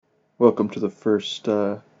Welcome to the first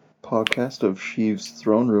podcast of Sheev's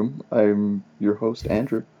Throne Room. I'm your host,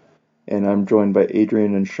 Andrew, and I'm joined by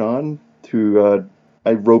Adrian and Sean, who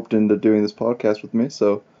I roped into doing this podcast with me.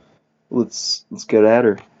 So let's get at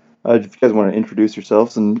her. If you guys want to introduce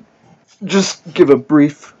yourselves and just give a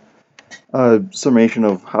brief summation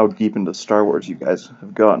of how deep into Star Wars you guys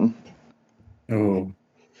have gotten. Oh,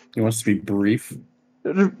 he wants to be brief.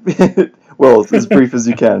 Well, as brief as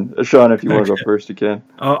you can. Sean, if you want to go first, you can.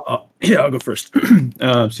 I'll go first.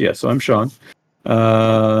 So I'm Sean.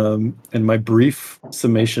 And my brief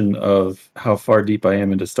summation of how far deep I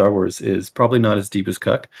am into Star Wars is probably not as deep as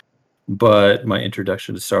Cuck, but my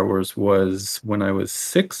introduction to Star Wars was when I was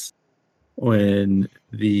 6, when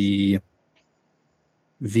the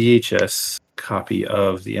VHS copy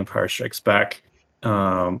of The Empire Strikes Back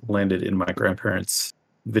landed in my grandparents'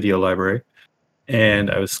 video library, and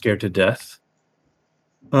I was scared to death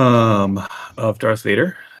of Darth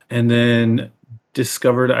Vader, and then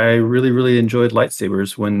discovered I really enjoyed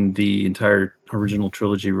lightsabers when the entire original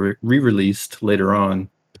trilogy re-released later on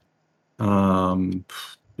in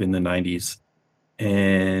the 90s.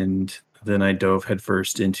 And then I dove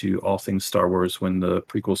headfirst into all things Star Wars when the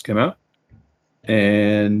prequels came out,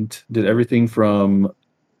 and did everything from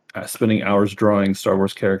spending hours drawing Star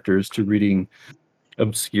Wars characters to reading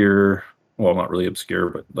obscure, well, not really obscure,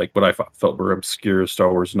 but like what I felt were obscure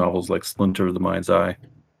Star Wars novels like Splinter of the Mind's Eye.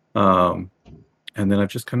 And then I've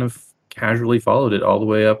just kind of casually followed it all the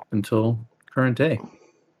way up until current day.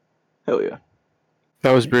 Hell yeah.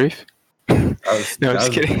 That was brief. No,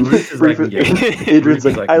 just kidding. Adrian's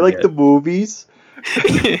like, I like the movies.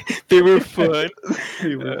 They were fun.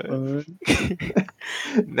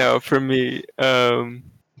 No, for me,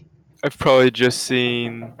 I've probably just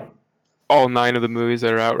seen all 9 of the movies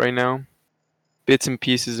that are out right now, bits and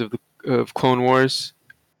pieces of Clone Wars,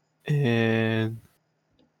 and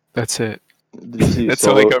that's it. Did you see that's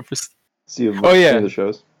Solo? all I got for. The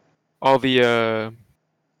shows. All the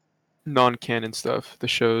non-canon stuff, the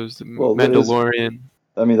shows, the Mandalorian.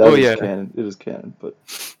 That is canon. It is canon, but.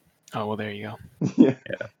 Oh well, there you go. Yeah.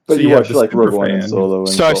 But so you watched like Rogue One and Solo.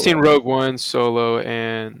 So I've seen Rogue One, Solo,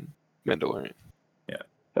 and Mandalorian. Yeah.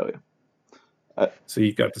 Hell yeah. So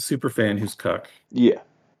you got the super fan who's Cuck. Yeah.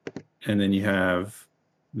 And then you have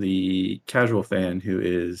the casual fan who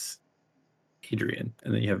is Adrian,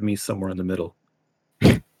 and then you have me somewhere in the middle.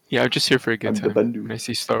 Yeah, I'm just here for a good time when I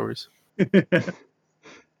see Star Wars.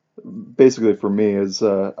 Basically, for me, is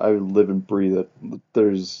I live and breathe it. There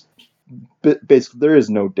is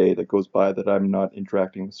no day that goes by that I'm not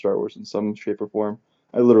interacting with Star Wars in some shape or form.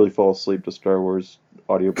 I literally fall asleep to Star Wars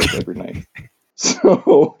audiobook every night.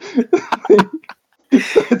 So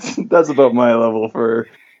that's about my level for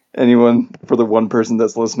anyone, for the one person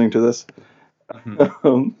that's listening to this.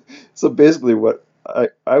 Mm-hmm. So basically what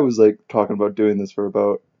I was like talking about doing this for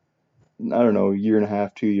about, I don't know, a year and a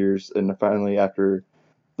half, 2 years, and finally after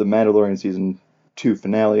the Mandalorian season 2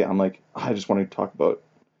 finale, I'm like, I just want to talk about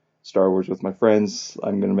Star Wars with my friends.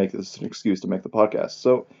 I'm going to make this an excuse to make the podcast.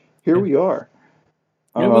 So here we are.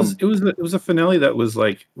 It was a finale that was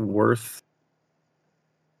like worth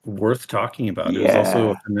talking about. Yeah. It was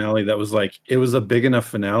also a finale that was like, it was a big enough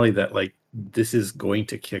finale that like this is going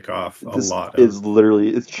to kick off it's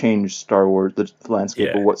changed Star Wars, the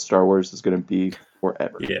landscape of what Star Wars is going to be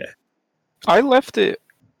forever. Yeah. I left it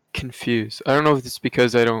confused. I don't know if it's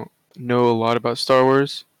because I don't know a lot about Star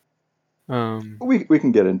Wars. We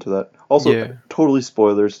can get into that. Also, totally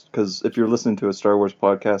spoilers, because if you're listening to a Star Wars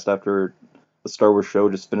podcast after a Star Wars show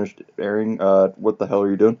just finished airing, what the hell are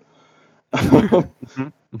you doing?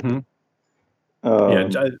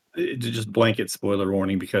 Just blanket spoiler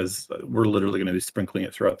warning, because we're literally going to be sprinkling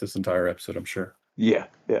it throughout this entire episode, I'm sure. Yeah.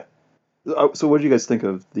 So what did you guys think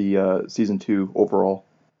of the season 2 overall?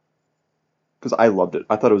 Because I loved it.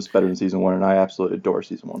 I thought it was better than season 1, and I absolutely adore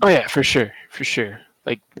season 1. Oh yeah, for sure.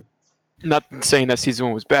 Like, not saying that season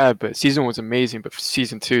 1 was bad, but season 1 was amazing. But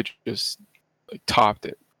season 2 just like topped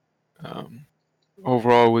it.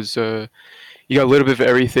 Overall, was you got a little bit of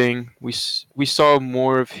everything. We saw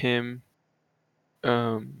more of him.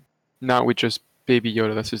 Not with just Baby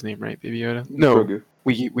Yoda. That's his name, right? Baby Yoda. No, Grogu.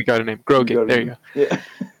 We got a name. Grogu. There you go. Yeah.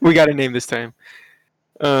 We got a name this time.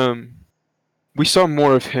 We saw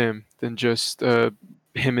more of him than just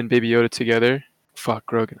him and Baby Yoda together. Fuck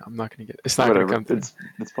Grogu. I'm not gonna get. It's not gonna come. It's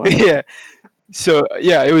fine. Yeah. So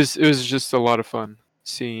yeah, it was just a lot of fun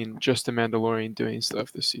seeing just the Mandalorian doing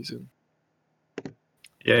stuff this season.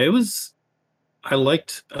 Yeah, it was. I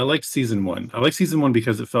liked season 1. I liked season 1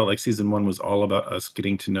 because it felt like season 1 was all about us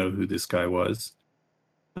getting to know who this guy was.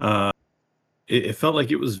 It felt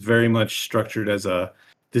like it was very much structured as a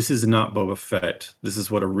this is not Boba Fett. This is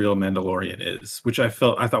what a real Mandalorian is, which I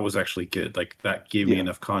thought was actually good. Like that gave me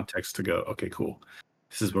enough context to go, okay, cool.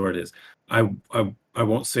 This is where it is. I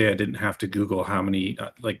won't say I didn't have to Google how many,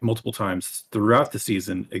 like multiple times throughout the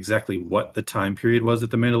season, exactly what the time period was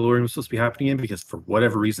that the Mandalorian was supposed to be happening in, because for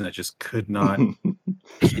whatever reason, I just could not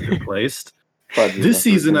keep it placed. This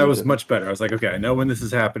season, I was much better. I was like, okay, I know when this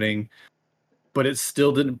is happening, but it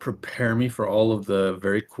still didn't prepare me for all of the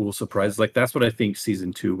very cool surprises. Like that's what I think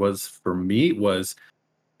season 2 was for me.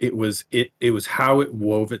 It was how it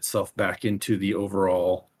wove itself back into the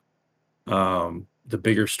overall, the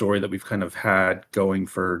bigger story that we've kind of had going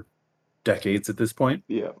for decades at this point.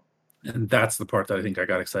 Yeah. And that's the part that I think I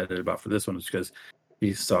got excited about for this one, is because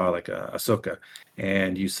you saw like Ahsoka,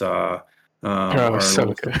 and you saw our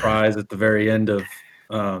little surprise at the very end of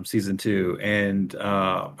season 2, and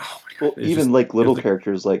even like little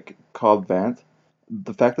characters like Cobb Vanth.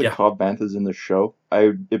 The fact that Cobb Vanth is in the show,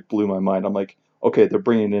 it blew my mind. I'm like, okay, they're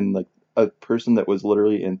bringing in like a person that was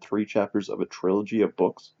literally in 3 chapters of a trilogy of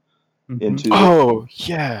books into.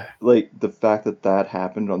 Like the fact that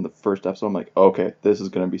happened on the first episode, I'm like, okay, this is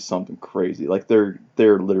gonna be something crazy. Like they're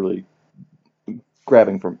literally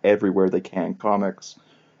grabbing from everywhere they can, comics,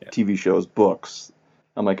 TV shows, books.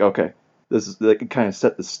 I'm like, okay, this is like, it kind of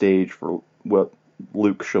set the stage for what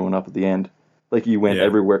Luke showing up at the end. Like you went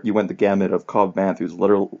everywhere, you went the gamut of Cobb Vanth, who's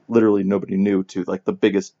literally nobody knew, to like the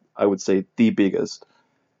biggest, I would say the biggest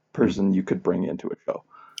person you could bring into a show.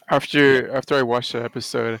 After I watched the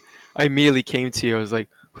episode, I immediately came to you. I was like,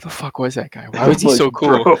 who the fuck was that guy? Why was he so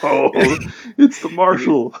cool? Bro, it's the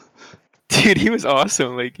Marshal. Dude, he was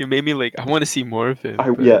awesome. Like, it made me like, I want to see more of him.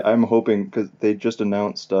 I'm hoping, because they just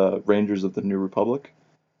announced Rangers of the New Republic,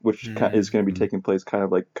 which is going to be taking place kind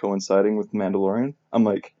of like coinciding with Mandalorian. I'm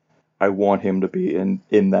like, I want him to be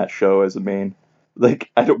in that show as a main. Like,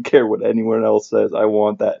 I don't care what anyone else says. I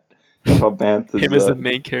want that. Vanth is, him as the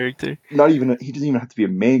main character. He doesn't even have to be a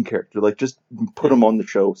main character. Like, just put him on the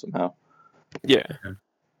show somehow. Yeah.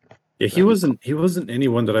 Yeah, he wasn't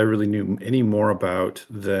anyone that I really knew any more about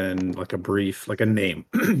than like a name.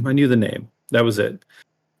 I knew the name. That was it.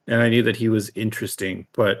 And I knew that he was interesting,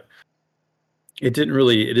 but it didn't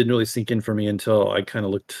really sink in for me until I kind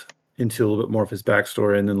of looked into a little bit more of his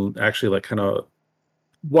backstory, and then actually like kind of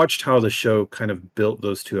watched how the show kind of built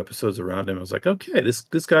those 2 episodes around him. I was like, okay, this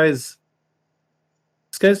guy's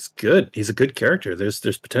good. He's a good character. There's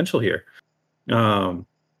potential here.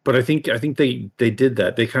 But I think they did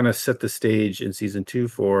that. They kind of set the stage in season 2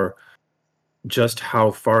 for just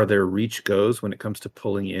how far their reach goes when it comes to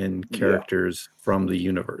pulling in characters from the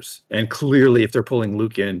universe. And clearly, if they're pulling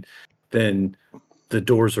Luke in, then the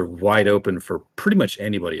doors are wide open for pretty much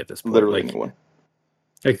anybody at this point. Literally anyone.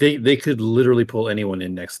 Like they could literally pull anyone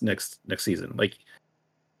in next season. Like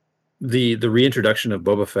the reintroduction of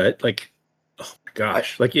Boba Fett, like, oh my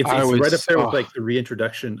gosh, like it's right up there with like the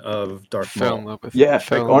reintroduction of Darth Maul.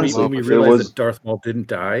 Honestly, when we realized that Darth Maul didn't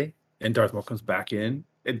die and Darth Maul comes back in,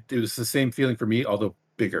 it was the same feeling for me, although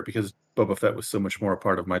bigger, because Boba Fett was so much more a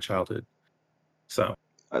part of my childhood. So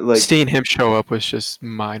seeing him show up was just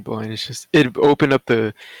mind blowing. It opened up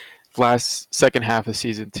the second half of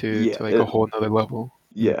season 2 to like a whole nother level.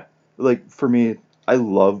 Yeah, like for me, I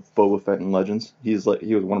love Boba Fett in Legends. He was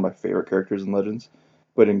one of my favorite characters in Legends,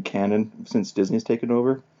 but in canon, since Disney's taken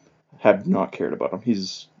over, have not cared about him.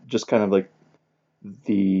 He's just kind of like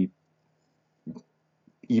the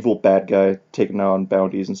evil bad guy taking on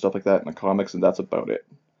bounties and stuff like that in the comics, and that's about it.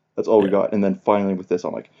 That's all we got. And then finally with this,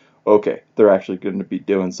 I'm like, okay, they're actually going to be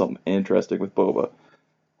doing something interesting with Boba.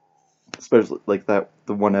 Especially like the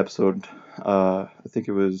one episode, I think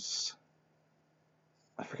it was,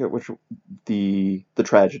 I forget which, the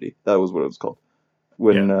tragedy, that was what it was called,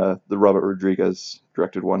 when the Robert Rodriguez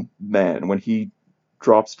directed one. Man, when he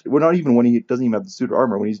drops, well, not even when he doesn't even have the suit of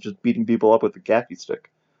armor, when he's just beating people up with a gaffy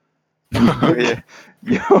stick. Yeah.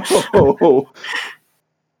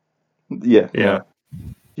 Yeah.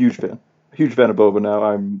 Huge fan of Boba now.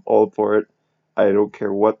 I'm all for it. I don't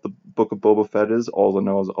care what the Book of Boba Fett is. All I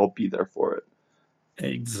know is I'll be there for it.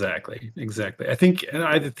 Exactly. I think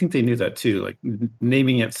they knew that too. Like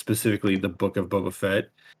naming it specifically the Book of Boba Fett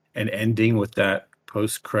and ending with that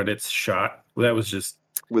post-credits shot. Well, that was just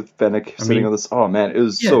with Fennec sitting on this. Oh man, it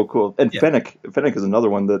was so cool. And Fennec is another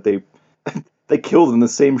one that they killed in the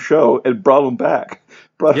same show and brought him back.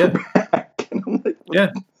 And I'm like,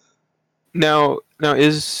 what? Now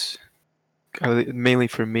is mainly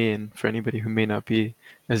for me and for anybody who may not be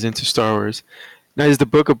as into Star Wars. Now, is the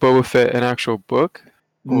Book of Boba Fett an actual book?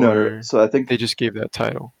 No, so I think they just gave that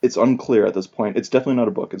title. It's unclear at this point. It's definitely not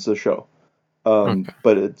a book. It's a show.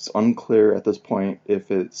 But it's unclear at this point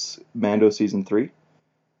if it's Mando season 3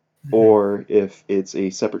 or if it's a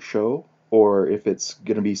separate show, or if it's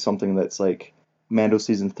gonna be something that's like Mando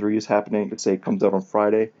season 3 is happening. Let's say it comes out on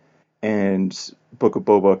Friday, and Book of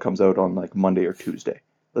Boba comes out on like Monday or Tuesday.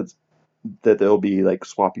 That's that they'll be like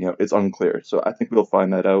swapping out. It's unclear, so I think we'll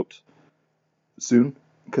find that out soon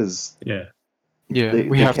because Yeah. Yeah, they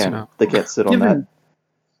we have to can't know. they can't sit on that.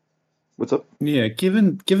 What's up? Yeah,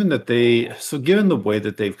 given given the way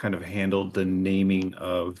that they've kind of handled the naming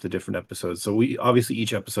of the different episodes, so we obviously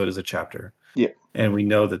each episode is a chapter. Yeah. And we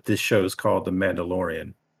know that this show is called The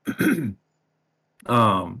Mandalorian.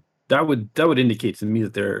 That would indicate to me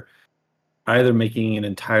that they're either making an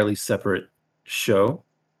entirely separate show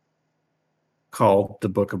called The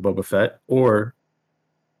Book of Boba Fett, or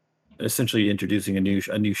essentially introducing a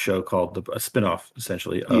new show called a spinoff,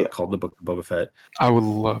 essentially Yeah. called The Book of Boba Fett. I would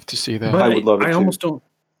love to see that. But I would love it I too. almost don't.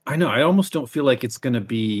 I know. I almost don't feel like it's going to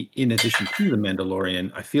be in addition to the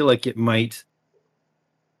Mandalorian. I feel like it might.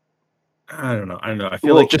 I don't know. I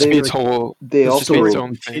feel Well, like just they- be its whole. They It's the just be also its story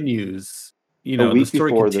own thing. continues. You a know, the week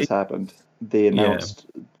story before this continues. happened, they announced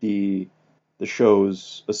the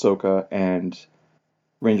shows Ahsoka and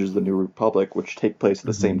Rangers of the New Republic, which take place at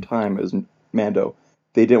the same time as Mando.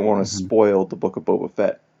 They didn't want to Mhm. spoil the Book of Boba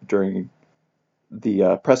Fett during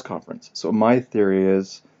the press conference. So my theory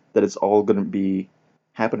is that it's all going to be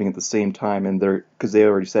happening at the same time, and because they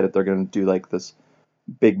already said it, they're going to do like this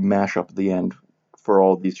big mashup at the end for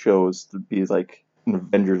all these shows to be like an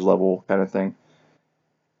Avengers level kind of thing.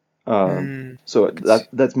 So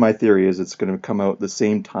that's my theory is it's going to come out the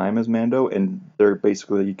same time as Mando, and they're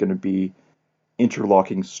basically going to be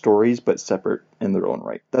interlocking stories but separate in their own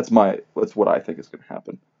right. That's what I think is going to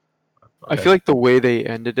happen. I feel like the way they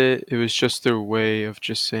ended it, it was just their way of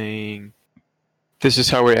just saying, "This is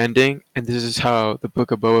how we're ending, and this is how the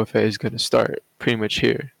Book of Boba Fett is going to start." Pretty much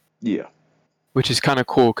here, Yeah, which is kind of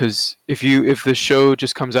cool because if the show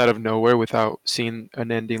just comes out of nowhere without seeing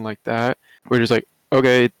an ending like that, we're just like,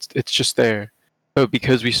 okay, it's just there. But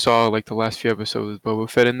because we saw like the last few episodes with Boba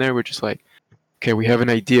Fett in there, we're just like, okay, we have an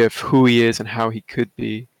idea of who he is and how he could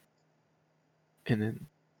be, and then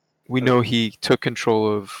we know he took control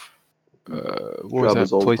of what was Jabba's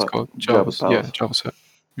that old place pa- called? Jabba's Yeah, palace. Jabba's Hut.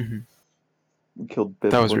 we killed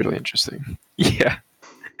Biff. That was Bunbuck. really interesting. Yeah,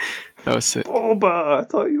 that was it. Boba, I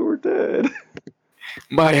thought you were dead.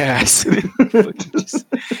 My ass.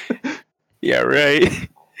 Yeah, right.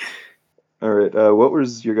 All right. What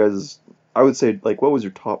was your guys'? I would say like what was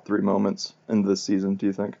your top 3 moments in this season? Do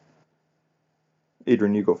you think?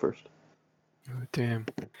 Adrian, you go first. Oh, damn.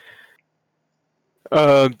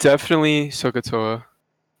 Definitely Sokotoa.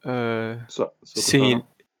 Seeing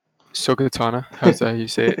Sokotana. How's that how you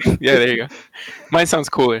say it? Yeah, there you go. Mine sounds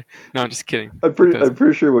cooler. No, I'm just kidding. I'm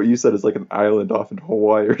pretty sure what you said is like an island off in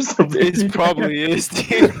Hawaii or something. It probably is,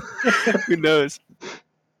 dude. Who knows?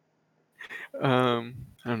 I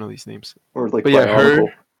don't know these names. Or like But yeah,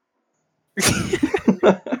 Bionicle.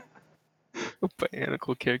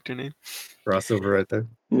 Bionicle character name. Crossover right there.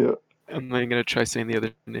 Yeah. I'm not even gonna try saying the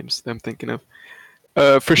other names that I'm thinking of.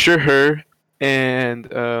 For sure, her and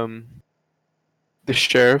the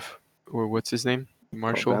sheriff, or what's his name,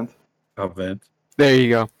 Marshall. Vanth. Vent. There you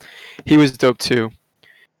go. He was dope too.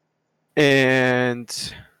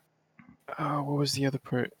 And what was the other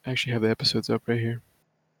part? I actually have the episodes up right here.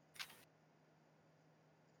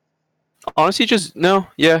 Honestly,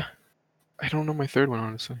 yeah. I don't know my third one,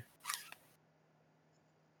 honestly.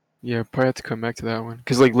 Yeah, probably have to come back to that one.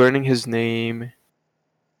 Because, like, learning his name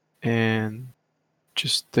and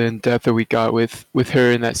just the in-depth that we got with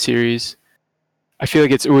her in that series, I feel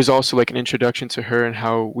like it was also, like, an introduction to her and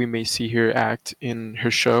how we may see her act in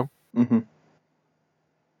her show. Mm-hmm.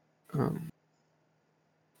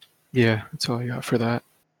 Yeah, that's all I got for that.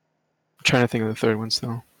 I'm trying to think of the third one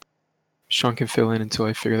still. Sean can fill in until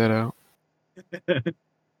I figure that out.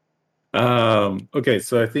 Okay,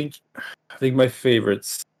 so I think my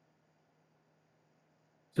favorites.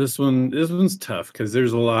 This one's tough because there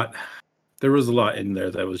was a lot in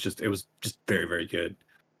there that was just very, very good.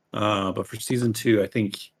 But for season 2, I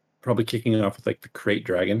think probably kicking it off with like the Krayt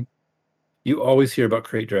Dragon. You always hear about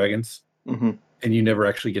Krayt Dragons, Mm-hmm. and you never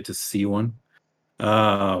actually get to see one.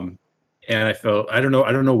 And I don't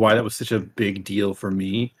know why that was such a big deal for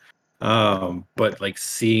me. But like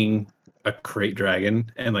seeing a Krayt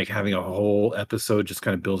Dragon and like having a whole episode just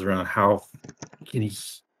kind of builds around how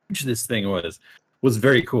huge this thing was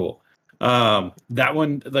very cool. That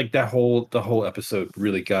one, like the whole episode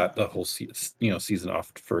really got the whole season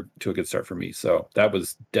off to a good start for me. So that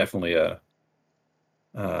was definitely a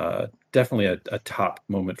top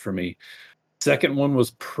moment for me. Second one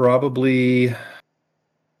was probably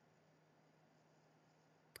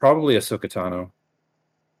Ahsoka Tano.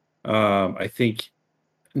 I think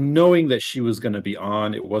knowing that she was going to be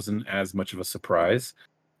on, it wasn't as much of a surprise,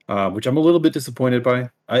 which I'm a little bit disappointed by.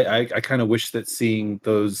 I kind of wish that seeing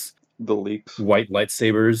those The leaks. white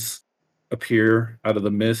lightsabers appear out of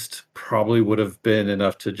the mist probably would have been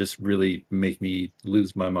enough to just really make me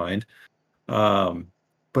lose my mind. Um,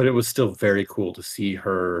 but it was still very cool to see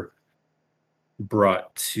her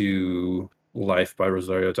brought to life by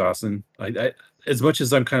Rosario Dawson. As much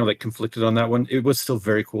as I'm kind of like conflicted on that one, it was still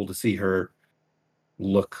very cool to see her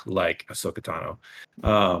look like Ahsoka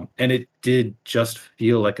Tano. And it did just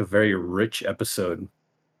feel like a very rich episode.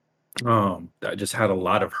 That just had a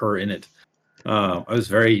lot of her in it. I was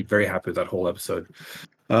very, very happy with that whole episode.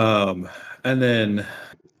 And then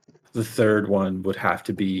the third one would have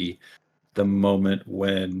to be the moment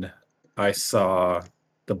when I saw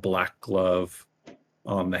the black glove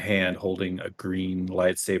on the hand holding a green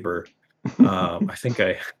lightsaber. I think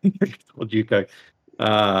I told you,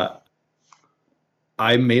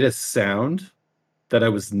 I made a sound that I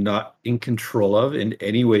was not in control of in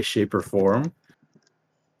any way, shape, or form.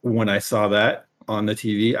 When I saw that on the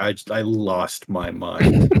TV, I lost my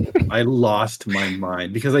mind. I lost my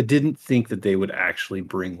mind because I didn't think that they would actually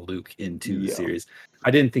bring Luke into the Yeah. series. I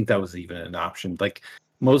didn't think that was even an option. Like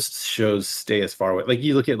most shows stay as far away. Like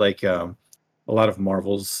you look at like a lot of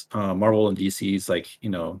Marvel and DC's like,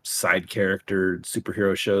 side character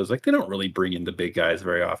superhero shows, like they don't really bring in the big guys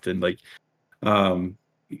very often. Like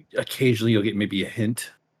occasionally you'll get maybe a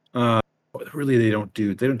hint. But really they don't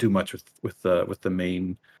do much with the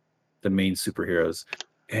main superheroes.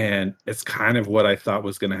 And it's kind of what I thought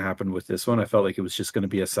was going to happen with this one. I felt like it was just going to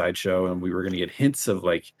be a sideshow and we were going to get hints of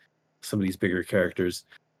like some of these bigger characters.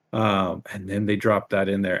 And then they dropped that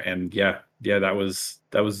in there. And yeah, that was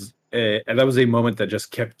a moment that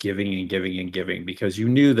just kept giving and giving and giving, because you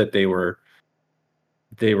knew that they were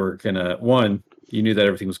gonna, one, you knew that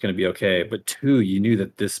everything was going to be okay. But two, you knew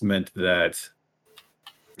that this meant that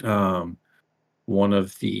one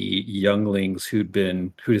of the younglings who'd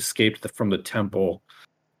escaped from the temple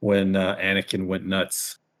when Anakin went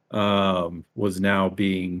nuts was now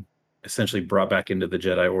being essentially brought back into the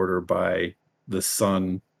Jedi Order by the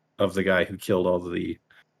son of the guy who killed all of the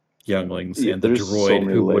younglings, and the There's so droid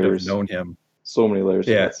many who would have layers. known him. So many layers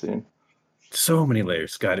to Yeah. that scene. So many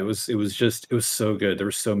layers. God, it was so good. There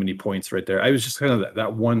were so many points right there. I was just kind of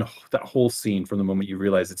that whole scene from the moment you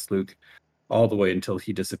realize it's Luke all the way until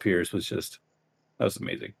he disappears that was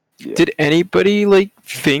amazing. Yeah. Did anybody like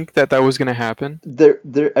think that was gonna happen?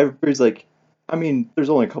 Everybody's like, I mean, there's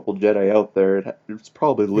only a couple Jedi out there. It's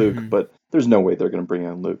probably Luke, Mhm. but there's no way they're gonna bring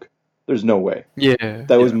in Luke. There's no way. Yeah.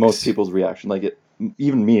 That was Yeah. most people's reaction. Like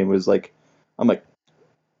even me, it was like, I'm like,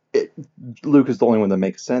 Luke is the only one that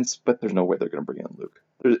makes sense, but there's no way they're gonna bring in Luke.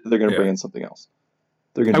 They're gonna Yeah. bring in something else.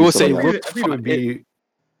 They're gonna. I do will say, something else. I think it would be.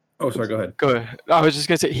 Oh, sorry. Go ahead. Go ahead. I was just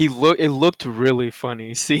gonna say it looked really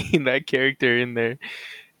funny seeing that character in there,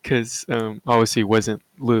 because obviously it wasn't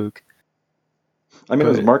Luke. I mean, it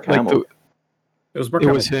was but, Mark like, Hamill. It was Mark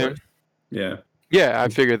It was Hamill's him. voice. Yeah, Yeah, I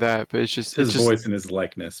figured that, but it's just his voice and his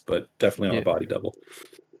likeness, but definitely on a Yeah. body double.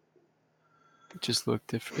 It just looked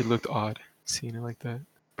different. It looked odd seeing it like that,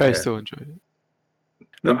 but I Yeah. still enjoyed it.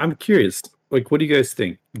 No, I'm curious. Like, what do you guys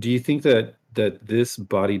think? Do you think that this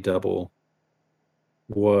body double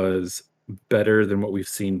was better than what we've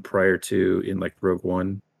seen prior to in like Rogue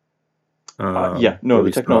One? Yeah, no, where the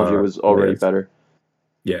we technology saw was already Leia's- better.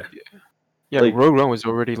 Yeah, Yeah, Like- Rogue One was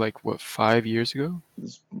already like what 5 years ago.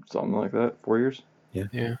 Something like that. 4 years.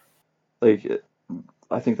 Yeah. Like,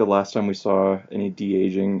 I think the last time we saw any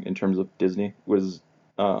de-aging in terms of Disney was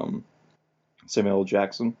Samuel L.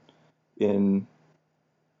 Jackson in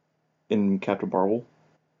Captain Marvel.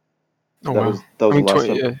 Oh that wow. was the last 20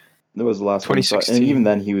 time. yeah. That was the last one we saw. And 2016. even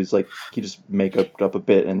then, he was like, he just make up a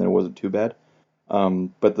bit, and then it wasn't too bad.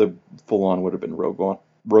 But the full on would have been Rogue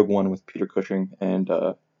One with Peter Cushing and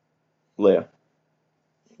Leia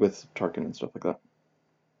with Tarkin and stuff like that.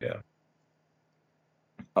 Yeah.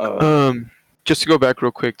 Just to go back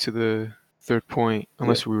real quick to the third point,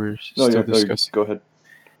 unless we were still discussing. Go ahead.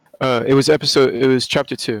 It was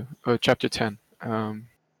chapter 2, chapter 10.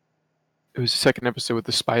 It was the second episode with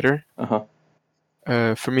the spider.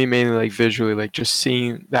 For me, mainly like visually, like just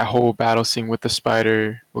seeing that whole battle scene with the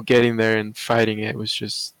spider, getting there and fighting it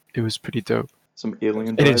was pretty dope. Some alien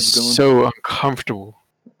And it's vibes so uncomfortable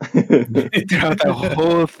throughout that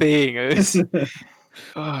whole thing.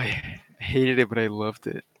 I hated it, but I loved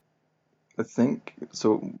it. I think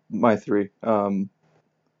so. My three. The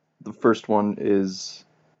first one is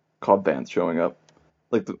Cobb Vanth showing up,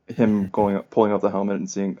 like him pulling off the helmet and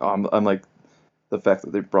seeing. I'm like, the fact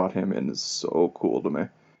that they brought him in is so cool to me.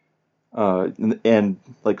 And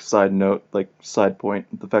like side note, like side point,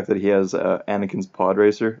 the fact that he has Anakin's pod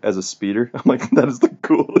racer as a speeder, I'm like, that is the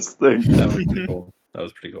coolest thing. That was pretty cool. That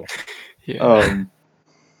was pretty cool. Yeah.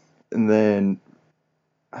 And then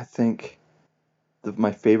I think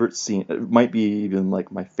my favorite scene, it might be even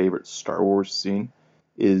like my favorite Star Wars scene,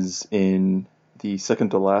 is in the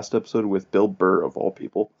second to last episode with Bill Burr of all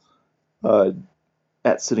people,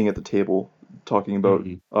 sitting at the table talking about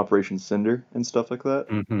Operation Cinder and stuff like that.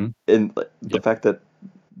 Mm-hmm. And like, the Yep. fact that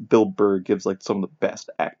Bill Burr gives like some of the best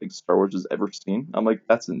acting Star Wars has ever seen, I'm like,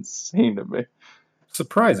 that's insane to me.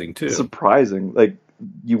 Surprising too. Surprising. Like,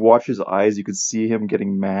 you watch his eyes, you could see him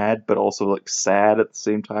getting mad, but also like sad at the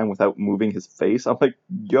same time without moving his face. I'm like,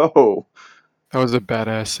 yo. That was a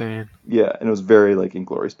badass scene. Yeah, and it was very like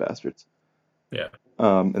Inglourious Bastards. Yeah.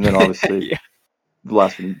 And then obviously Yeah. the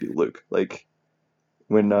last one would be Luke. Like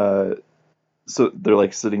when so they're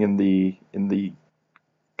like sitting in the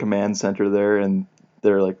command center there, and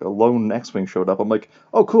they're like a lone X-wing showed up. I'm like,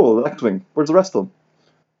 oh cool, the X-wing. Where's the rest of them?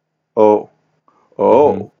 Oh,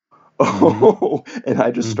 and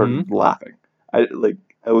I just started laughing. I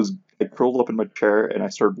curled up in my chair and I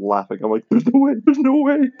started laughing. I'm like, there's no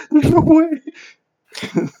way.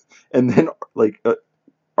 And then like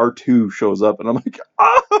R2 shows up, and I'm like,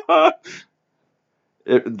 ah!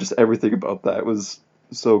 Just everything about that was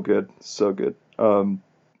so good. And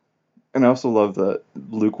I also love that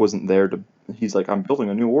Luke wasn't there to. He's like, I'm building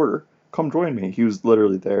a new order. Come join me. He was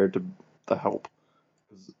literally there to help.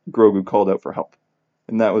 Grogu called out for help,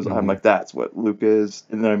 and that was. I'm like, that's what Luke is.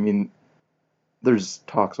 And then I mean, there's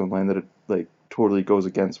talks online that it like totally goes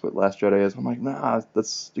against what Last Jedi is. I'm like, nah,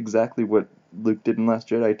 that's exactly what Luke did in Last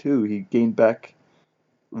Jedi too. He gained back.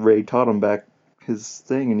 Rey taught him back his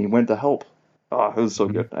thing, and he went to help. Oh, it was so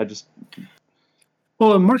good.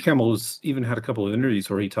 Well, and Mark Hamill's even had a couple of interviews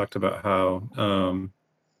where he talked about how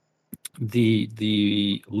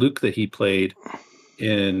the Luke that he played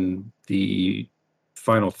in the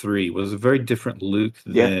final three was a very different Luke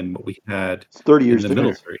than what we had It's 30 years in the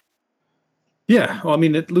middle difference. three. Yeah, well, I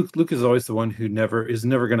mean, Luke is always the one who is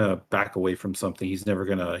never gonna back away from something. He's never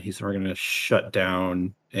gonna shut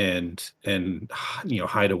down and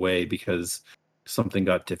hide away because something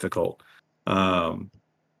got difficult.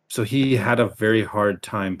 So he had a very hard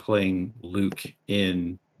time playing Luke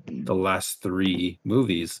in the last three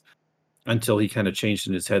movies until he kind of changed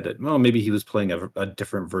in his head that, well, maybe he was playing a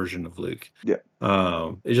different version of Luke. Yeah.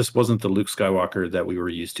 It just wasn't the Luke Skywalker that we were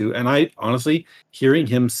used to. And I honestly, hearing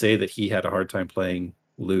him say that he had a hard time playing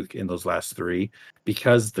Luke in those last three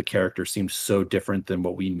because the character seemed so different than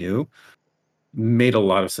what we knew, made a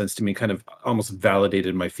lot of sense to me, kind of almost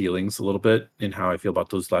validated my feelings a little bit in how I feel about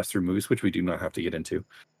those last three movies, which we do not have to get into.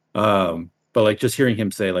 But like just hearing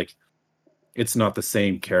him say like it's not the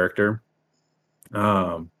same character.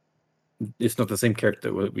 It's not the same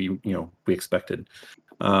character that we expected.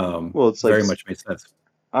 Well, it's like very much made sense.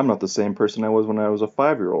 I'm not the same person I was when I was a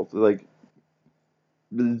 5-year-old. Like,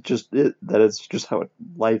 it's just how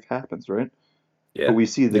life happens, right? Yeah. But we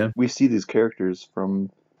see these characters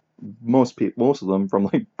from most of them from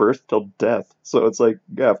like birth till death. So it's like,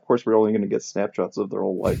 yeah, of course we're only going to get snapshots of their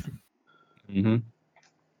whole life. Mm-hmm.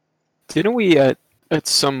 Didn't we at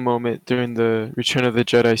some moment during the Return of the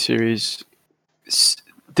Jedi series,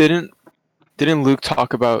 didn't Luke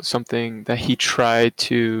talk about something that he tried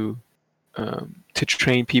to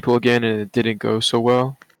train people again and it didn't go so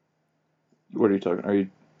well? What are you talking? Are you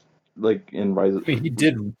like in Rise? I mean, he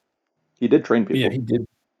did. He did train people. Yeah, he did.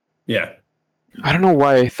 Yeah. I don't know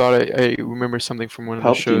why I thought I remember something from one of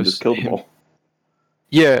the shows. Palpatine just killed them all.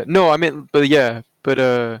 Yeah, no, I mean, but I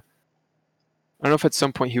don't know if at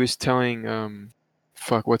some point he was telling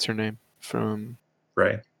what's her name from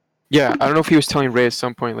Rey. Yeah, I don't know if he was telling Rey at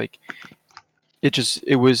some point like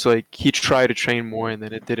it was like he tried to train more and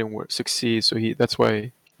then it didn't succeed, so that's why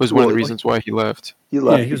it was one of the reasons why he left. He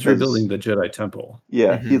left. Yeah, he was rebuilding the Jedi Temple.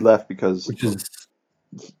 Yeah, he left because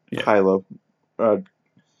Kylo.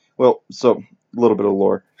 Well, so a little bit of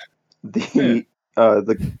lore. The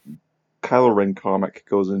Kylo Ren comic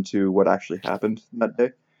goes into what actually happened that day.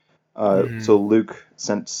 So Luke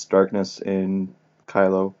sensed darkness in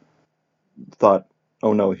Kylo, thought,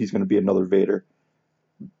 oh no, he's going to be another Vader.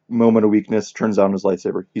 Moment of weakness, turns down his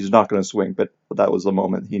lightsaber. He's not going to swing, but that was the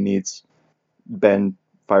moment he needs. Ben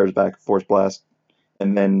fires back, force blast,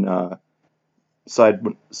 and then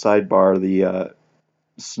sidebar, the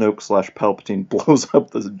Snoke / Palpatine blows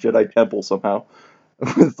up the Jedi Temple somehow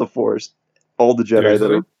with the Force. All the Jedi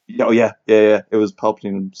that are... Oh, yeah. It was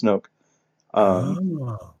Palpatine and Snoke.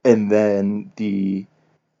 And then the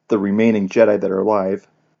remaining Jedi that are alive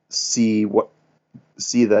see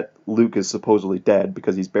see that Luke is supposedly dead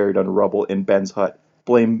because he's buried under rubble in Ben's hut.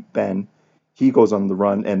 Blame Ben. He goes on the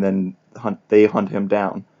run, and then they hunt him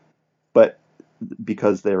down. But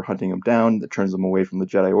because they're hunting him down, that turns them away from the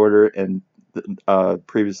Jedi Order, and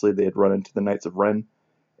previously they had run into the Knights of Ren,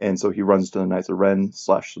 and so he runs to the Knights of Ren /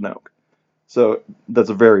 Snoke. So that's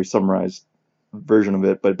a very summarized version of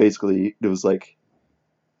it, but basically it was like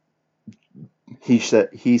he said,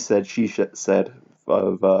 she said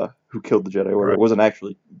of who killed the Jedi Order. Right. It wasn't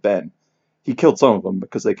actually Ben. He killed some of them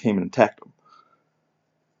because they came and attacked him.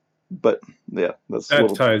 But yeah,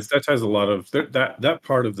 that ties a lot of that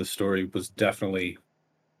part of the story was definitely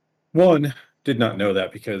one. Did not know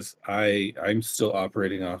that because I'm still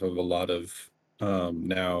operating off of a lot of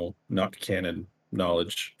now not canon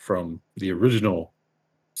knowledge from the original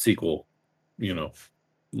sequel,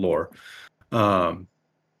 lore.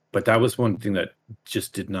 But that was one thing that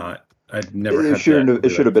just did not. I'd never had. It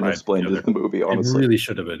should have been explained in the movie. Honestly, it really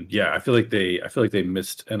should have been. Yeah, I feel like they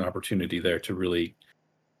missed an opportunity there to really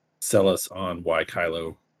sell us on why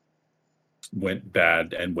Kylo went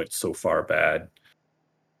bad and went so far bad,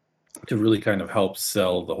 to really kind of help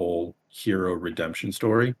sell the whole hero redemption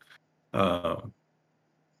story. Yeah.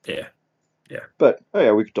 But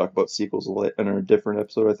we could talk about sequels in a different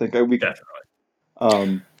episode. I think we could,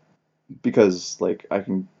 definitely. Because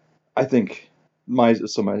I think my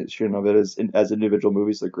shooting of it is as individual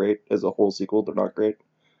movies they're great. As a whole sequel, they're not great.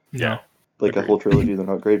 Yeah. Like a whole trilogy, they're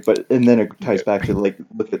not great. And then it ties back to look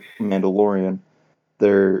at Mandalorian.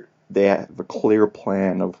 They have a clear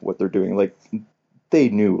plan of what they're doing. Like they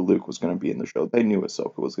knew Luke was going to be in the show. They knew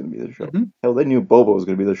Ahsoka was going to be in the show. Mm-hmm. Hell, they knew Boba was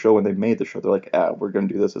going to be in the show when they made the show. They're like, we're going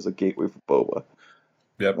to do this as a gateway for Boba.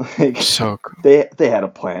 Yep. Like, so cool. They had a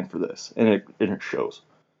plan for this, and it shows.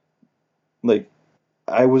 Like,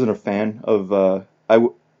 I wasn't a fan of.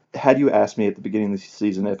 Had you asked me at the beginning of the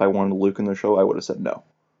season if I wanted Luke in the show, I would have said no.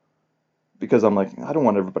 Because I'm like, I don't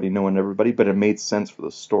want everybody knowing everybody, but it made sense for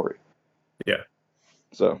the story. Yeah.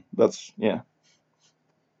 So that's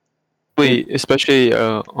Especially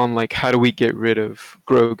on like how do we get rid of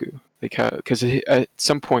Grogu? Like because at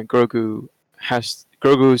some point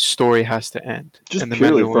Grogu's story has to end. Just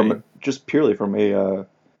purely from a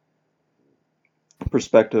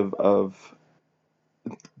perspective of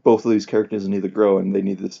both of these characters need to grow, and they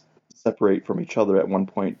need to separate from each other at one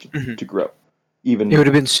point to grow. Even it would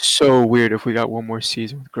have been so weird if we got one more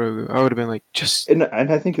season with Grogu. I would have been like, just and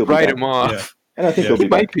I think he'll write be him off. Yeah. And I think he'll be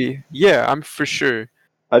might back. be. Yeah, I'm for sure.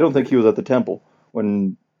 I don't think he was at the temple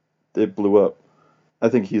when it blew up. I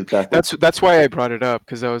think he's back. That's why I brought it up,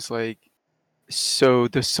 because I was like, so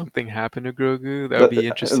does something happen to Grogu? That would be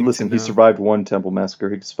interesting. And listen, to know. he survived one temple massacre.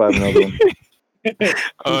 He survived another one.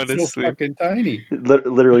 Honestly, so fucking tiny.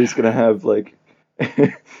 Literally, he's gonna have like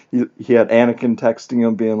he had Anakin texting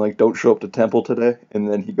him, being like, "Don't show up to temple today,"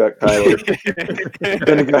 and then he got Kylo.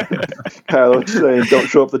 Then he got Kylo saying, "Don't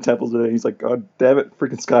show up to temple today." He's like, "God damn it,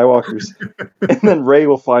 freaking Skywalkers!" And then Rey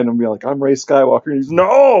will find him, and be like, "I'm Rey Skywalker," and he's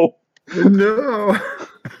no.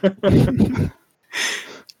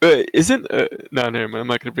 But isn't no, never mind. I'm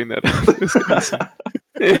not gonna bring that up.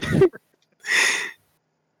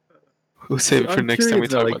 We'll save it for next time we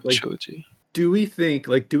talk about the trilogy. Do we think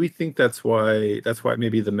that's why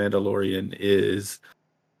maybe the Mandalorian is,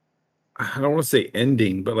 I don't want to say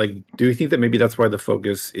ending, but like, do we think that maybe that's why the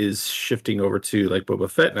focus is shifting over to like Boba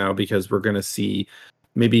Fett now, because we're going to see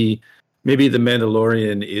maybe the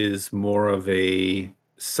Mandalorian is more of a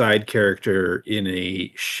side character in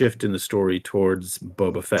a shift in the story towards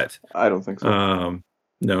Boba Fett? I don't think so.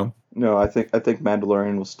 No, I think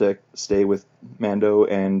Mandalorian will stay with Mando,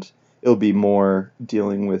 and it'll be more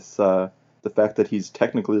dealing with the fact that he's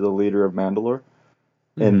technically the leader of Mandalore,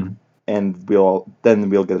 and we'll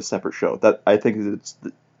get a separate show. That I think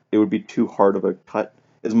it would be too hard of a cut.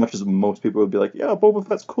 As much as most people would be like, "Yeah, Boba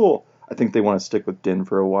Fett's cool," I think they want to stick with Din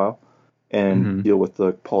for a while and deal with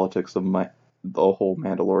the politics of the whole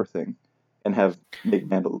Mandalore thing, and make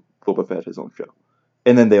Boba Fett his own show,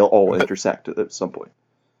 and then they'll all intersect at some point.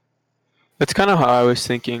 That's kind of how I was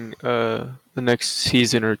thinking the next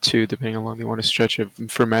season or two, depending on how long they want to stretch it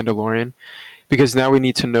for Mandalorian. Because now we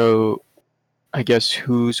need to know, I guess,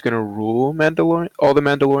 who's going to rule all the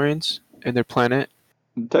Mandalorians and their planet.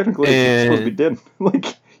 Technically, it's supposed to be Din.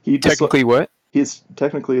 Like technically what?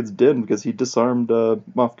 Technically it's Din because he disarmed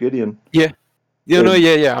Moff Gideon. Yeah.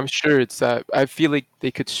 Yeah. I'm sure it's that. I feel like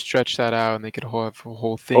they could stretch that out and they could have a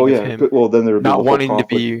whole thing of him. Well, then there would be not wanting to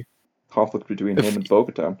be conflict between him and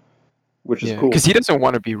Bo-Katan. Which is cool. Because he doesn't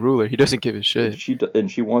want to be ruler. He doesn't give a shit.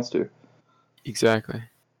 And she wants to. Exactly.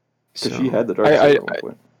 Because she had the dark side at one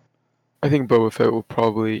point. I think Boba Fett will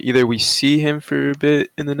probably either we see him for a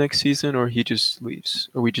bit in the next season, or he just leaves,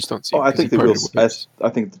 or we just don't see Oh, him I because he think they will. parted ways. I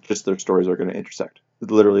think that just their stories are going to intersect.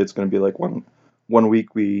 Literally, it's going to be like one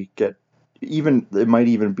week we get even. It might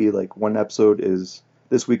even be like one episode is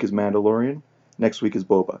this week is Mandalorian, next week is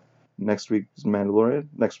Boba, next week is Mandalorian,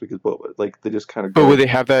 next week is Boba. Like they just kind of But go. will they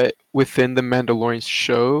have that within the Mandalorian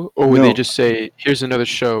show, or would they No, just say, "Here's another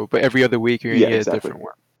show, but every other week you're gonna yeah, get a exactly. different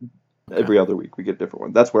one"? Every other week we get a different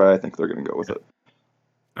one. That's where I think they're going to go with it.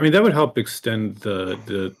 I mean, that would help extend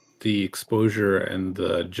the exposure and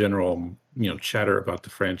the general chatter about the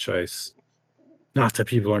franchise. Not that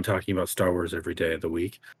people aren't talking about Star Wars every day of the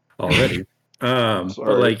week already. But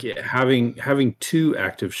Sorry. like having two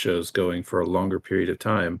active shows going for a longer period of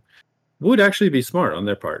time would actually be smart on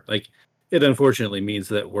their part. Like it unfortunately means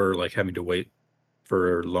that we're like having to wait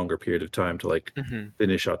for a longer period of time to like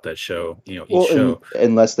finish out that show, each show.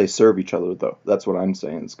 Unless they serve each other, though, that's what I'm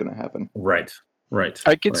saying is going to happen. Right.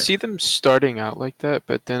 I could see them starting out like that,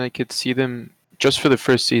 but then I could see them just for the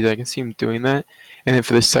first season. I can see them doing that, and then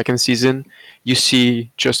for the second season, you see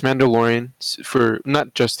just Mandalorian for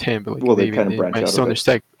not just him, but like Well, they maybe kind of they branch might out still a bit.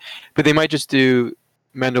 intersect. But they might just do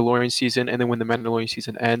Mandalorian season, and then when the Mandalorian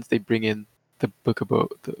season ends, they bring in the Book of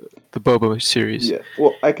the Boba series. Yeah,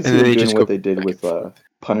 well, I could see And then them they doing just what go they did back with and forth.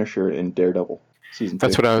 Punisher and Daredevil season 2.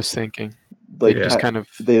 That's what I was thinking. Like They just kind of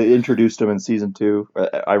they introduced him in season 2,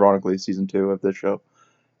 ironically season 2 of this show,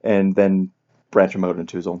 and then branch him out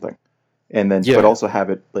into his own thing, and then but also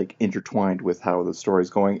have it like intertwined with how the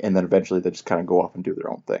story's going, and then eventually they just kind of go off and do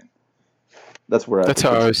their own thing. That's where that's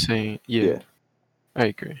how I was saying. Yeah, I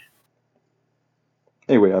agree.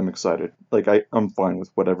 Anyway, I'm excited. Like I'm fine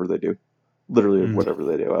with whatever they do. Literally whatever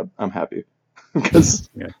they do, I'm happy because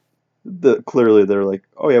clearly they're like,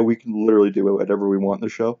 oh yeah, we can literally do whatever we want in the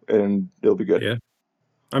show, and it'll be good. Yeah.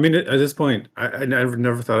 I mean, at this point, I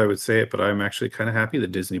never thought I would say it, but I'm actually kind of happy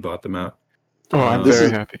that Disney bought them out. Oh, I'm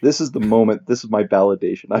very happy. This is the moment. This is my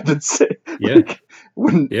validation. I've been saying,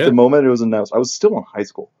 the moment it was announced, I was still in high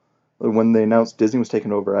school. When they announced Disney was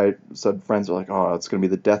taking over, I said friends are like, "Oh, it's going to be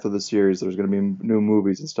the death of the series. There's going to be new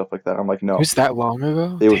movies and stuff like that." I'm like, "No." It was that long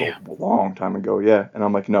ago? It was a long time ago, yeah. And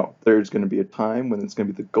I'm like, "No, there's going to be a time when it's going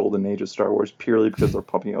to be the golden age of Star Wars, purely because they're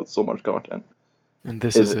pumping out so much content." And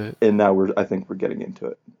this is it. And now I think we're getting into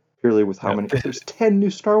it, purely with how many. There's 10 new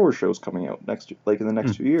Star Wars shows coming out in the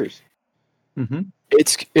next 2 years. Mm-hmm.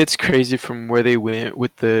 It's crazy from where they went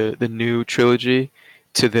with the new trilogy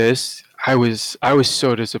to this. I was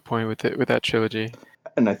so disappointed with that trilogy.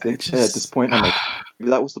 And I think at this point, I'm like,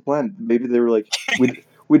 maybe that was the plan. Maybe they were like,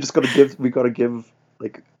 we just got to give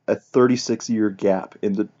like a 36-year gap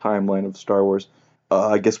in the timeline of Star Wars.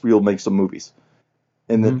 I guess we'll make some movies.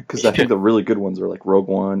 And then because I think the really good ones are like Rogue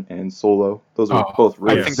One and Solo. Those are both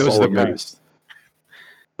really. I think those are the best.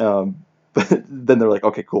 But then they're like,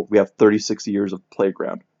 okay, cool. We have 36 years of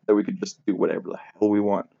playground that we could just do whatever the hell we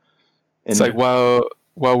want. And it's like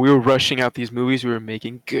while we were rushing out these movies, we were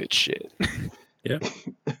making good shit. Yeah.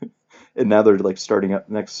 And now they're like starting up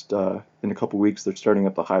next in a couple weeks. They're starting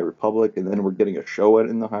up the High Republic, and then we're getting a show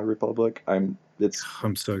in the High Republic. I'm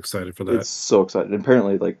so excited for that. It's so excited. And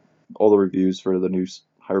apparently, like all the reviews for the new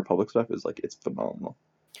High Republic stuff is like it's phenomenal.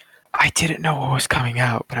 I didn't know what was coming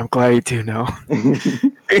out, but I'm glad you do know.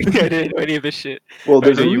 I didn't know any of this shit. Well,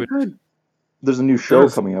 there's a new show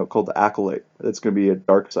coming out called The Acolyte. It's going to be a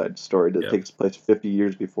dark side story that takes place 50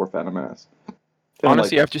 years before Phantom Menace. And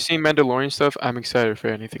honestly, after seeing Mandalorian stuff, I'm excited for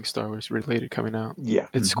anything Star Wars related coming out. Yeah,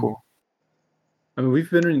 it's cool. I mean, we've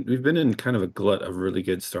been in kind of a glut of really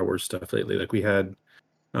good Star Wars stuff lately. Like we've had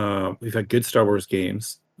good Star Wars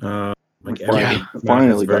games.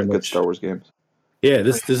 Finally got good Star Wars games. Yeah,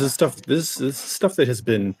 this is stuff. This is stuff that has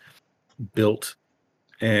been built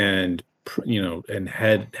and and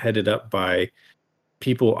headed up by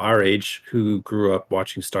people our age who grew up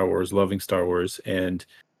watching Star Wars, loving Star Wars, and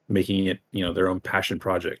making it their own passion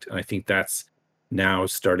project. And I think that's now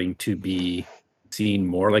starting to be seen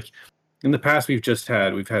more. Like in the past, we've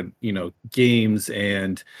had games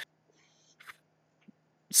and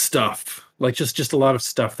stuff, like just a lot of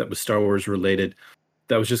stuff that was Star Wars related.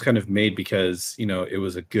 That was just kind of made because it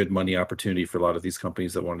was a good money opportunity for a lot of these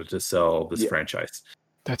companies that wanted to sell this franchise.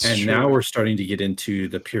 That's true. Now we're starting to get into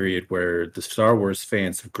the period where the Star Wars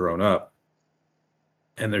fans have grown up,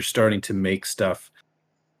 and they're starting to make stuff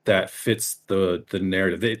that fits the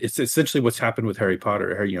narrative. It's essentially what's happened with Harry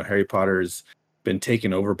Potter. Harry Potter's been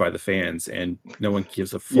taken over by the fans, and no one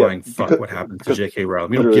gives a flying fuck what happens to J.K.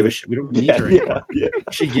 Rowling. We don't give a shit. We don't need her anymore.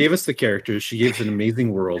 She gave us the characters. She gave us an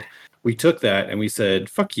amazing world. We took that and we said,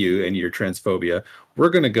 fuck you and your transphobia. We're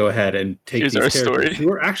going to go ahead and take these characters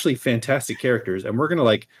who are actually fantastic characters, and we're going to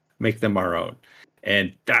make them our own.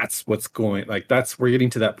 And that's what's going, like, we're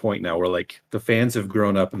getting to that point now where like the fans have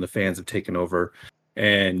grown up and the fans have taken over,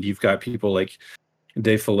 and you've got people like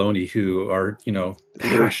Dave Filoni who are,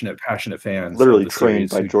 passionate fans, literally of the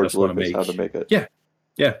trained series by who George just wanna Lucas how to make it. Yeah.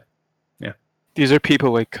 These are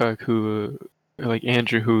people like Cuck who, like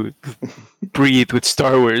Andrew, who breathe with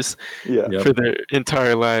Star Wars Yeah. Yep. for their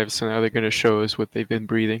entire lives, so now they're going to show us what they've been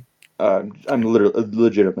breathing. I'm literally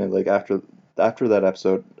legitimately like after that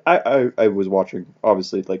episode, I was watching,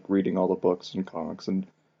 obviously, like reading all the books and comics and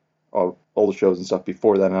all the shows and stuff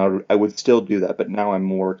before that, and I would still do that, but now I'm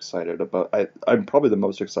more excited about. I'm probably the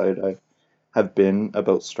most excited I have been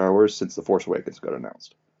about Star Wars since The Force Awakens got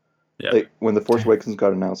announced. Yeah. Like when The Force Awakens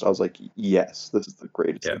got announced, I was like, yes, this is the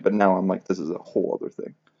greatest Yeah. thing. But now I'm like, this is a whole other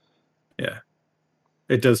thing. Yeah.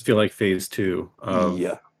 It does feel like phase 2 of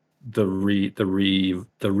Yeah. the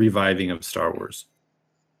reviving of Star Wars.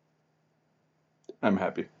 I'm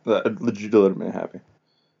happy. Legitimately happy.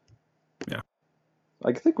 Yeah.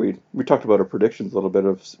 I think we talked about our predictions a little bit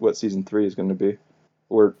of what season 3 is going to be.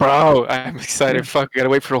 Bro, I'm excited. Fuck, I gotta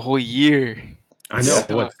wait for a whole year. I know.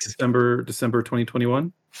 Yeah. What, December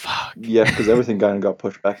 2021? Fuck. Yeah, because everything kind of got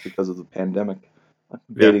pushed back because of the pandemic.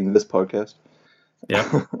 Dating this podcast.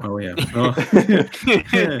 Yeah. Oh yeah.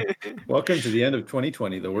 Welcome to the end of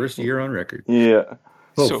 2020, the worst year on record. Yeah.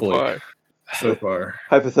 Hopefully. So far.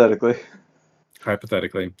 Hypothetically.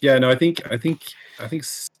 Yeah. No, I think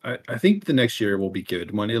the next year will be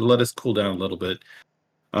good. When it'll let us cool down a little bit.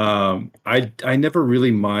 I never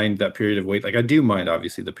really mind that period of wait. Like I do mind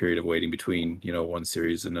obviously the period of waiting between one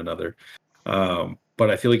series and another, but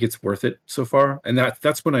I feel like it's worth it so far, and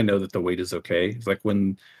that's when I know that the wait is okay. It's like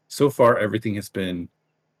when so far everything has been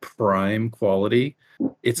prime quality,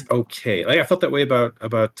 it's okay. Like I felt that way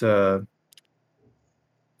about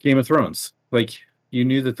Game of Thrones. Like you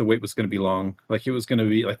knew that the wait was going to be long. Like it was going to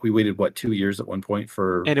be like we waited 2 years at one point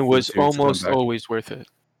for, and it was almost always worth it.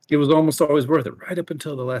 It was almost always worth it, right up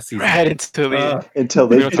until the last season. Right until the end. Until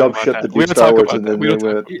they jump ship to do Star Wars, and then they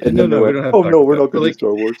went. Oh no, we're not going to do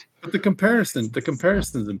Star Wars. But the comparison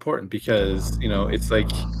is important because it's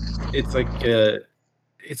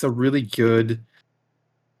a really good.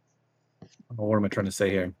 What am I trying to say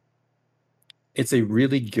here? It's a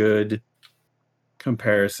really good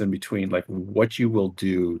comparison between like what you will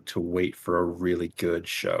do to wait for a really good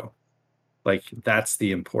show. Like that's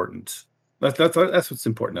the important. That's what's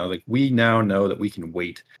important now. Like we now know that we can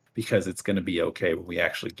wait because it's going to be okay when we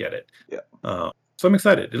actually get it. Yeah. So I'm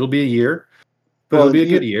excited. It'll be a year, but it'll be a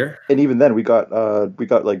good year. And even then, we got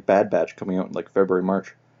like Bad Batch coming out in like February,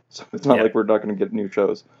 March. So it's not like we're not going to get new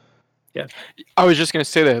shows. Yeah. I was just going to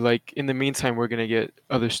say that. Like in the meantime, we're going to get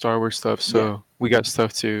other Star Wars stuff. So we got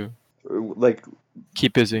stuff to like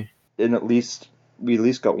keep busy. And we at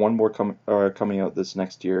least got one more coming out this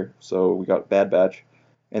next year. So we got Bad Batch,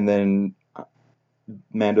 and then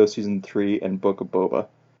Mando season 3 and Book of Boba,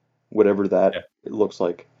 whatever that it looks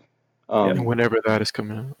like. Whenever that is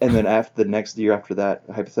coming out. And then after the next year after that,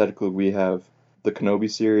 hypothetically, we have the Kenobi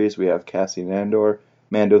series, we have Cassian Andor,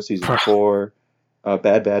 Mando season 4,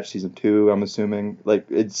 Bad Batch season 2. I'm assuming like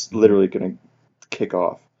it's literally gonna kick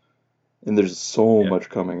off, and there's so much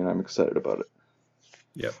coming, and I'm excited about it.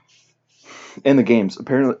 Yep. And the games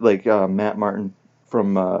apparently, like Matt Martin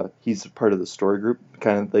from he's part of the story group.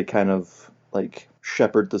 They kind of like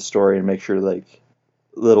shepherd the story and make sure like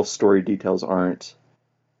little story details aren't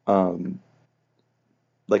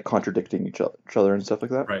like contradicting each other and stuff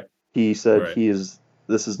like that. Right. He said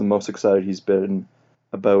this is the most excited he's been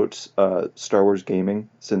about Star Wars gaming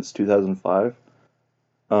since 2005.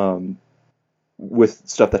 With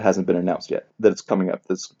stuff that hasn't been announced yet, that's coming up,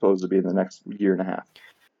 that's supposed to be in the next year and a half.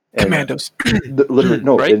 And Commandos. Literally,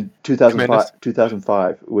 no, right? in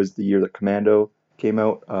 2005 was the year that Commando came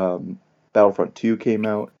out. Battlefront 2 came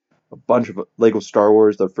out. A bunch of Lego Star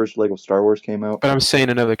Wars. The first Lego Star Wars came out. But I'm saying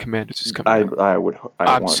another Commandos is coming out.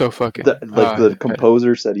 I'm so fucking... the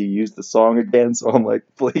composer said he used the song again, so I'm like,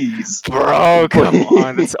 please. Bro, come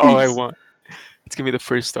on. That's all I want. It's going to be the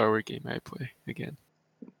first Star Wars game I play again.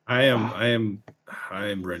 I am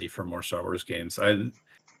ready for more Star Wars games.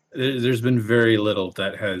 There's been very little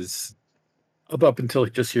that has up until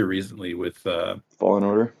just here recently with Fallen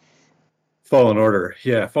Order.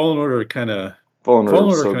 Yeah, Fallen Order kind of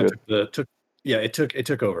it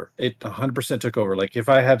took over. It 100% took over. Like if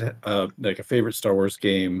I had like a favorite Star Wars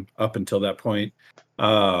game up until that point,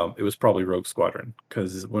 it was probably Rogue Squadron,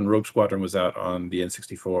 because when Rogue Squadron was out on the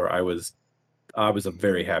N64, I was a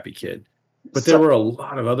very happy kid. But there were a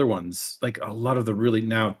lot of other ones, like a lot of the really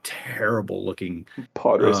now terrible looking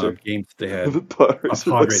Pod Racer games they had. Pod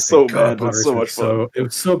Racer was so bad, but so much fun. It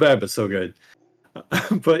was so bad, but so good.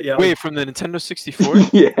 But yeah, Wait, from the Nintendo 64?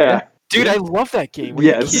 Yeah. Dude, Yeah. I love that game. What are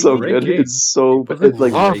Yeah, you it's kidding so me? Great good. game. It's so It was it's a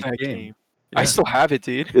like love great that game. game. I Yeah. still have it,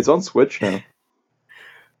 dude. it's on Switch now.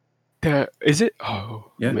 Is it?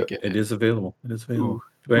 Oh, Yeah, let me get it is available. It is available. Ooh.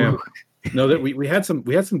 But yeah, Ooh. no, that we had some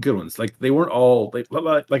good ones. Like they weren't all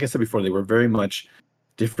like I said before, they were very much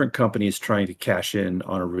different companies trying to cash in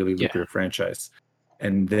on a really Yeah. lucrative franchise.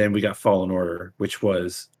 And then we got Fallen Order, which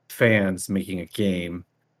was fans making a game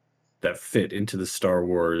that fit into the Star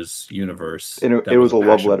Wars universe. And that it was a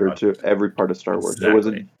love passion letter project. to every part of Star Wars. It Exactly.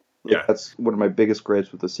 wasn't. Yeah. That's one of my biggest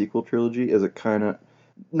gripes with the sequel trilogy. Is it kind of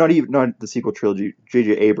not the sequel trilogy.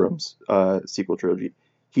 J.J. Abrams' sequel trilogy.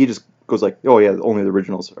 He just goes like, "Oh yeah, only the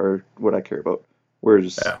originals are what I care about."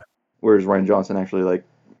 Whereas Yeah. Ryan Johnson actually like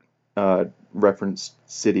referenced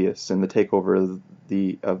Sidious and the takeover of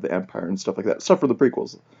the Empire and stuff like that. Stuff for the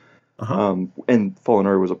prequels. Uh-huh. And Fallen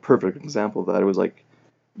Order was a perfect example of that. It was like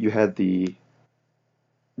you had the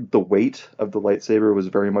weight of the lightsaber was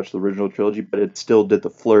very much the original trilogy, but it still did the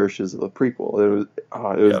flourishes of the prequel.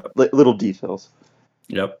 It was little details.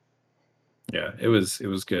 Yep. Yeah, it was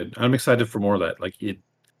good. I'm excited for more of that. Like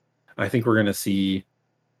I think we're gonna see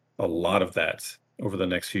a lot of that over the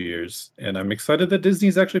next few years, and I'm excited that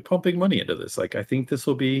Disney's actually pumping money into this. Like I think this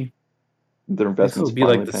will be Their investments like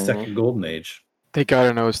finally the paying second off. golden age. They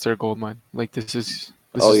gotta know it's their gold mine. Like this is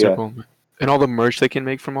Oh, their yeah. gold mine. And all the merch they can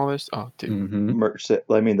make from all this. Oh, dude, Mm-hmm. Merch.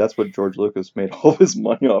 I mean, that's what George Lucas made all of his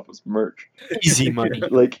money off was merch. easy money.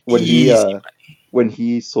 Like when Easy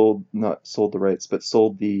he sold the rights, but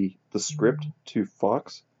sold the script to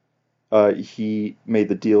Fox, he made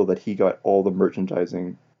the deal that he got all the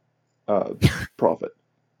merchandising profit.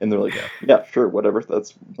 And they're like, yeah, sure, whatever.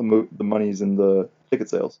 That's the money's in the ticket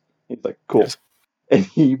sales. He's like, cool. Yes. And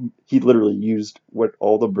he literally used what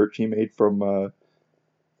all the merch he made from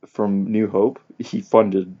New Hope. He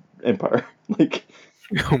funded Empire like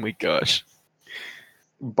Oh my gosh.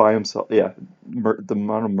 by himself. Yeah, the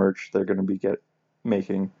amount of merch they're going to be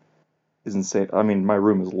making is insane. I mean, my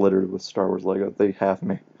room is littered with Star Wars Lego. They have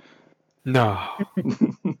me. No,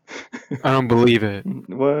 I don't believe it.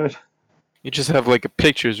 What? You just have like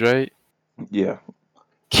pictures, right? Yeah.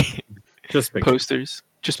 Just pictures. Posters.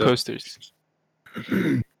 Just posters.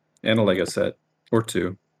 And a Lego set or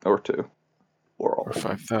two. Or two. Or all. Or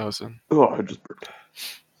 5,000. Oh, I just burped.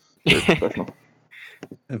 Very professional.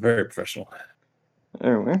 Very professional.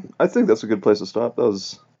 Anyway, I think that's a good place to stop.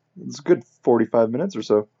 It's a good 45 minutes or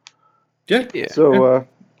so. Yeah. So,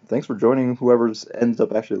 thanks for joining whoever ends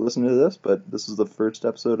up actually listening to this, but this is the first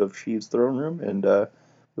episode of Sheev's Throne Room, and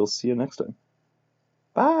we'll see you next time.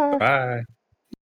 Bye! Bye.